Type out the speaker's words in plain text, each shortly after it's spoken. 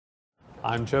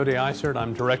I'm Jody Isert.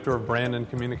 I'm Director of Brand and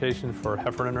Communication for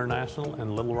Heifer International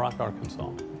in Little Rock,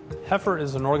 Arkansas. Heifer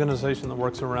is an organization that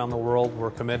works around the world. We're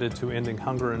committed to ending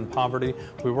hunger and poverty.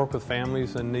 We work with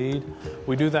families in need.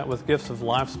 We do that with gifts of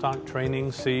livestock,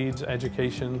 training, seeds,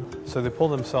 education, so they pull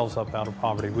themselves up out of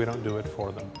poverty. We don't do it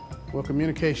for them. Well,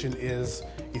 communication is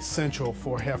essential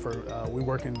for Heifer. We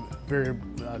work in very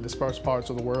dispersed parts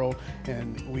of the world,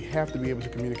 and we have to be able to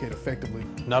communicate effectively.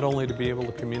 Not only to be able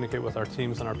to communicate with our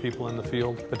teams and our people in the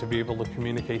field, but to be able to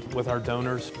communicate with our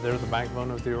donors. They're the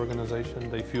backbone of the organization.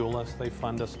 They fuel us, they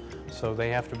fund us, so they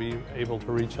have to be able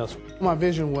to reach us. My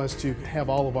vision was to have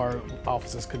all of our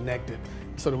offices connected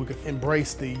so that we could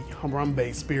embrace the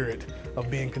Harambe spirit of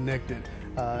being connected.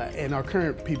 And our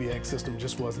current PBX system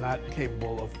just was not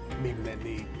capable of meeting that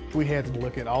need. We had to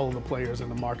look at all of the players in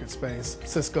the market space,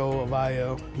 Cisco,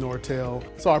 Avaya, Nortel.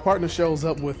 So our partner shows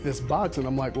up with this box and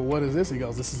I'm like, well, what is this? He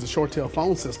goes, this is the Shoretel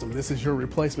phone system. This is your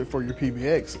replacement for your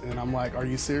PBX. And I'm like, are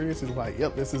you serious? He's like,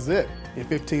 yep, this is it. In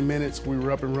 15 minutes, we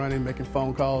were up and running, making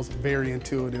phone calls, very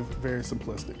intuitive, very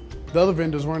simplistic. The other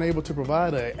vendors weren't able to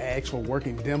provide an actual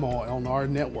working demo on our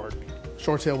network.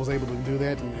 Shoretel was able to do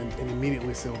that and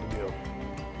immediately sealed the deal.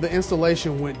 The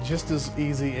installation went just as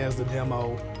easy as the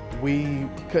demo. We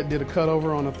did a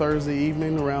cutover on a Thursday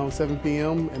evening around 7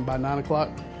 p.m. and by 9 o'clock,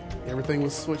 everything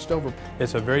was switched over.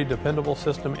 It's a very dependable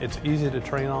system. It's easy to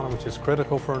train on, which is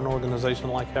critical for an organization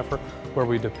like Heifer, where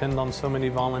we depend on so many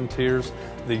volunteers.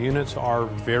 The units are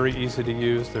very easy to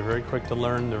use. They're very quick to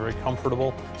learn. They're very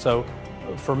comfortable. So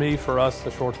for me, for us,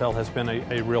 the Shoretel has been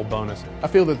a real bonus. I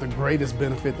feel that the greatest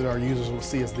benefit that our users will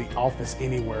see is the Office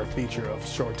Anywhere feature of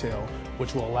Shoretel,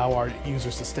 which will allow our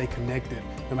users to stay connected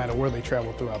no matter where they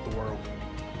travel throughout the world.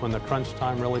 When the crunch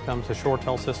time really comes, the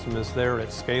Shoretel system is there.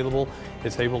 It's scalable.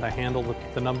 It's able to handle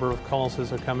the number of calls as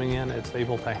they're coming in. It's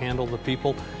able to handle the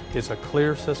people. It's a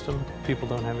clear system. People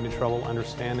don't have any trouble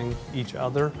understanding each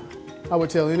other. I would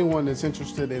tell anyone that's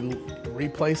interested in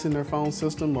replacing their phone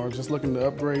system or just looking to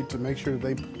upgrade to make sure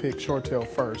they pick Shoretel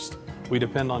first. We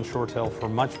depend on Shoretel for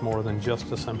much more than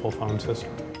just a simple phone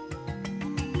system.